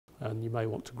and you may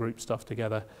want to group stuff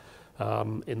together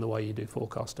in the way you do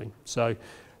forecasting. So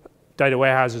data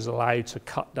warehouses allow you to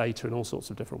cut data in all sorts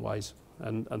of different ways,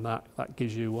 and that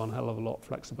gives you one hell of a lot of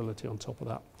flexibility on top of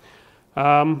that.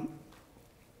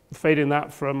 Feeding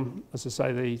that from, as I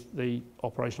say, the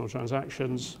operational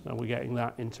transactions, and we're getting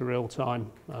that into real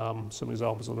time. Some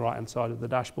examples on the right hand side of the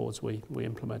dashboards we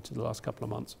implemented the last couple of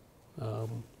months.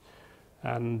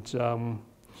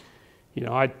 You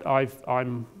know,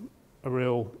 I'm a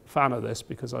real fan of this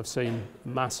because I've seen a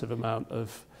massive amount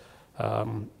of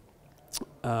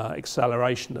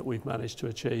acceleration that we've managed to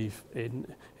achieve in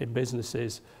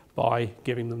businesses by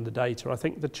giving them the data. I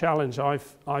think the challenge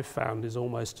I've found is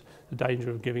almost the danger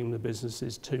of giving the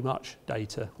businesses too much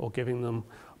data, or giving them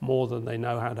more than they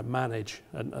know how to manage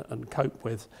and cope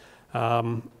with,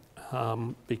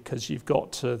 because you've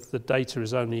got to, the data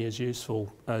is only as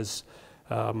useful as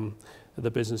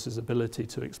the business's ability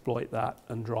to exploit that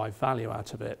and drive value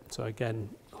out of it. So again,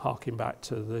 harking back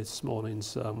to this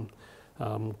morning's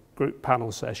group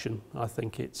panel session, I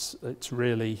think it's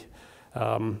really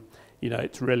you know,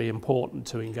 it's really important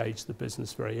to engage the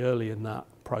business very early in that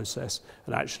process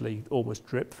and actually almost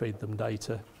drip feed them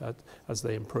data as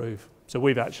they improve. So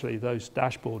we've actually, those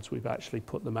dashboards, we've actually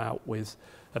put them out with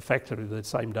effectively the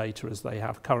same data as they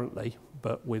have currently,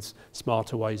 but with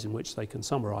smarter ways in which they can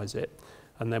summarize it.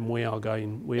 And then we are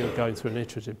going through an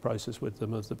iterative process with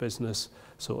them of the business,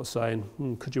 sort of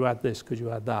saying, could you add this, could you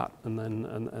add that, and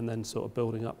then sort of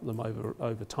building up them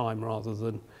over time rather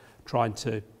than trying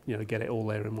to, you know, get it all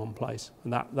there in one place.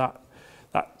 And that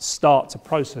starts a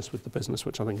process with the business,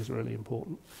 which I think is really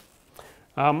important.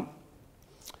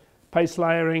 Pace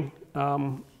layering,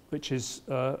 which is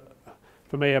for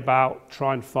me about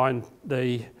trying to find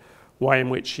the way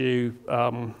in which you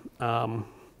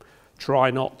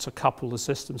try not to couple the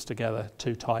systems together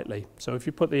too tightly. So if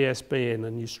you put the ESB in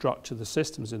and you structure the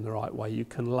systems in the right way, you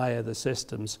can layer the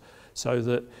systems so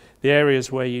that the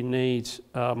areas where you need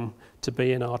to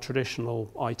be in our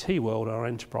traditional IT world, our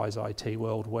enterprise IT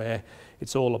world, where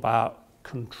it's all about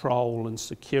control and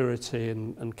security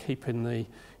and keeping the,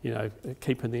 you know,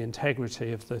 keeping the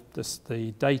integrity of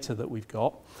the data that we've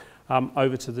got,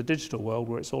 over to the digital world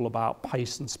where it's all about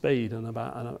pace and speed and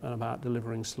about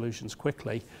delivering solutions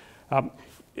quickly.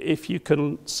 If you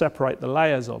can separate the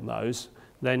layers on those,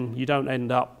 then you don't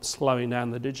end up slowing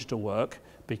down the digital work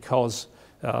because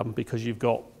you've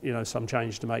got, you know, some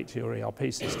change to make to your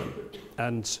ERP system.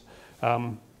 And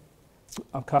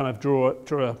I've kind of drew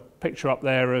a picture up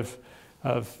there of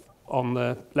on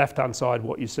the left-hand side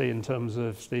what you see in terms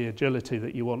of the agility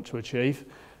that you want to achieve,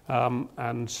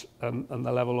 and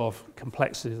the level of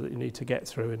complexity that you need to get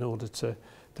through in order to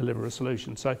deliver a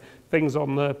solution. So things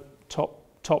on the top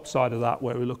side of that,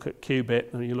 where we look at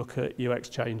qubit and you look at UX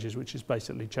changes, which is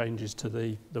basically changes to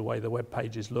the way the web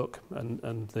pages look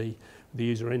and the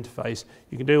user interface.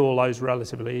 You can do all those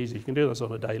relatively easy. You can do those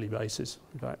on a daily basis,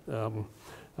 in fact,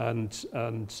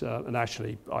 and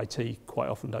actually IT quite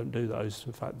often don't do those.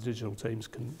 In fact, the digital teams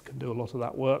can do a lot of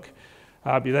that work.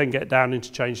 You then get down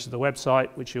into changes to the website,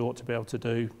 which you ought to be able to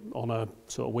do on a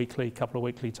sort of couple of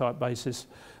weekly type basis.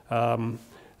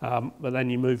 But then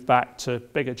you move back to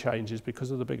bigger changes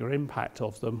because of the bigger impact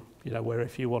of them, you know, where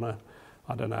if you want to,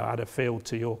 I don't know, add a field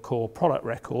to your core product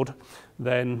record,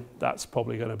 then that's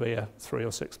probably going to be a 3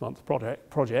 or 6 month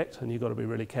project, and you've got to be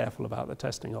really careful about the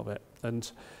testing of it.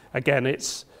 And again,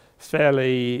 it's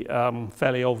fairly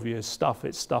obvious stuff.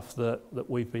 It's stuff that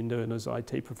we've been doing as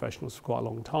IT professionals for quite a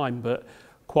long time, but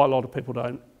quite a lot of people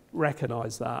don't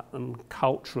recognise that, and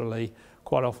culturally,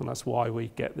 quite often that's why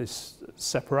we get this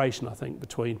separation, I think,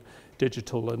 between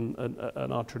digital and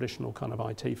our traditional kind of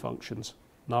IT functions.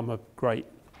 And I'm a great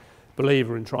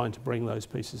believer in trying to bring those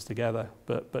pieces together,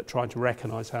 but trying to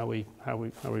recognise how we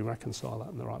reconcile that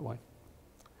in the right way.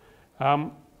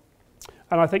 And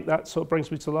I think that sort of brings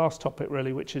me to the last topic,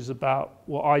 really, which is about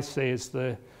what I see as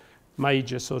the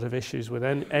major sort of issues with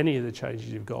any of the changes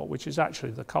you've got, which is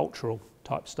actually the cultural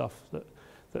type stuff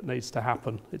that needs to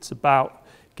happen. It's about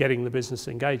getting the business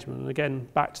engagement. And again,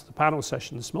 back to the panel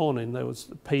session this morning, there was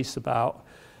a piece about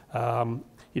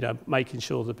you know, making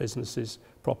sure the business is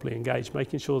properly engaged,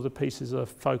 making sure the pieces are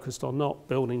focused on not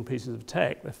building pieces of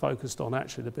tech, they're focused on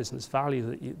actually the business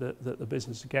value that the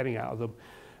business is getting out of them.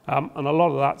 And a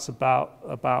lot of that's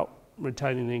about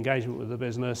retaining the engagement with the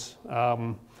business,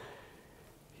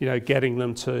 you know, getting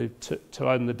them to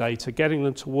own the data, getting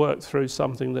them to work through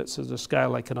something that's at a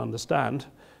scale they can understand,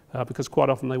 because quite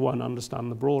often they won't understand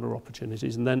the broader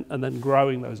opportunities, and then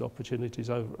growing those opportunities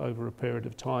over a period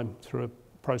of time through a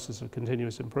process of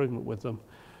continuous improvement with them.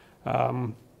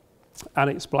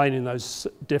 explaining those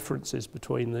differences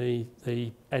between the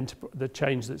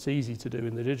change that's easy to do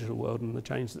in the digital world and the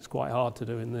change that's quite hard to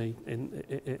do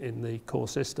in the core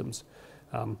systems.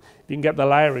 If you can get the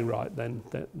layering right, then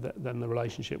the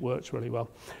relationship works really well.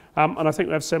 And I think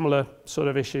we have similar sort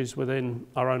of issues within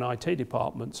our own IT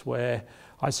departments, where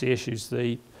I see issues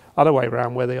the other way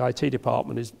around, where the IT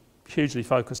department is hugely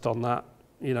focused on that,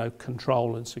 you know,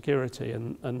 control and security,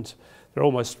 and they're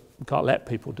almost, we can't let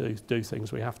people do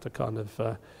things. We have to kind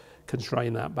of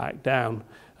constrain that back down.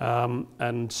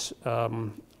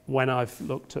 When I've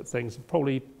looked at things,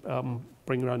 probably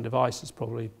bring your own device is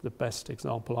probably the best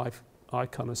example I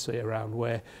kind of see around,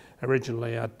 where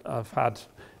originally I've had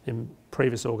in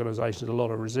previous organisations a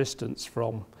lot of resistance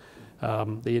from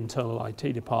the internal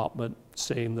IT department,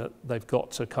 seeing that they've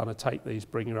got to kind of take these,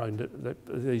 bring your own,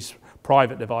 these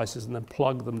private devices and then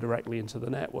plug them directly into the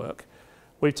network.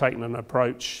 We've taken an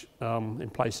approach in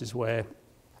places where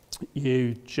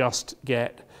you just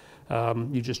get,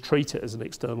 you just treat it as an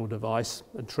external device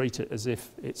and treat it as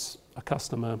if it's a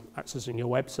customer accessing your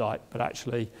website, but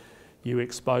actually you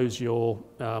expose your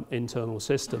internal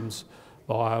systems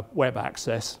via web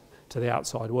access to the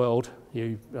outside world.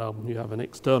 You have an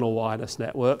external wireless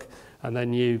network, and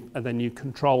then you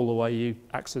control the way you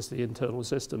access the internal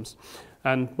systems.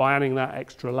 And by adding that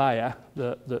extra layer,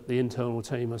 that the internal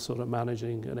team are sort of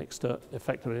managing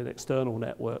effectively an external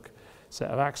network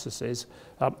set of accesses,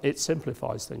 it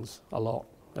simplifies things a lot,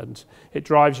 and it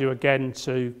drives you again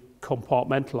to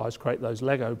compartmentalise, create those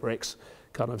Lego bricks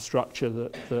kind of structure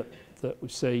that we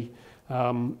see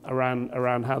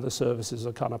around how the services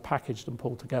are kind of packaged and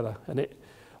pulled together, and it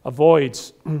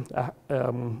avoids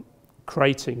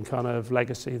creating kind of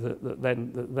legacy that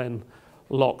then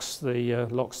locks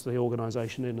the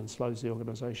organisation in and slows the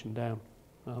organisation down.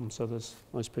 So there's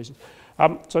those pieces.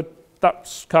 So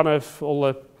that's kind of all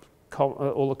the kind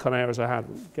of areas I had.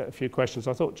 Get a few questions.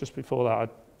 I thought just before that I'd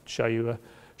show you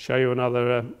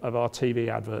another of our TV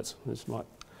adverts. This might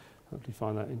hopefully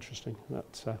find that interesting.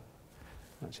 That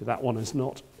actually that one is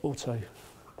not auto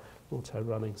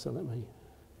running. So let me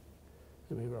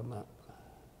run that.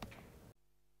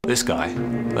 This guy,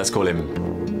 let's call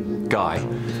him Guy,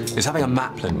 is having a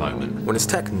Maplin moment when his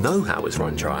tech know-how is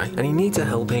run dry and he needs a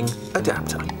helping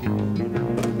adapter.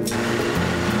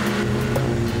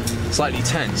 Slightly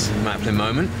tense Maplin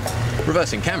moment.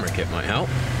 Reversing camera kit might help.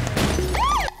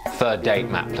 Third date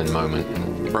Maplin moment.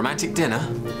 Romantic dinner.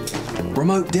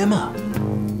 Remote dimmer.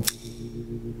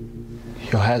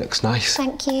 Your hair looks nice.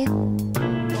 Thank you.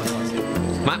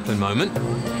 Maplin moment.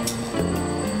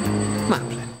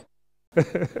 Maplin.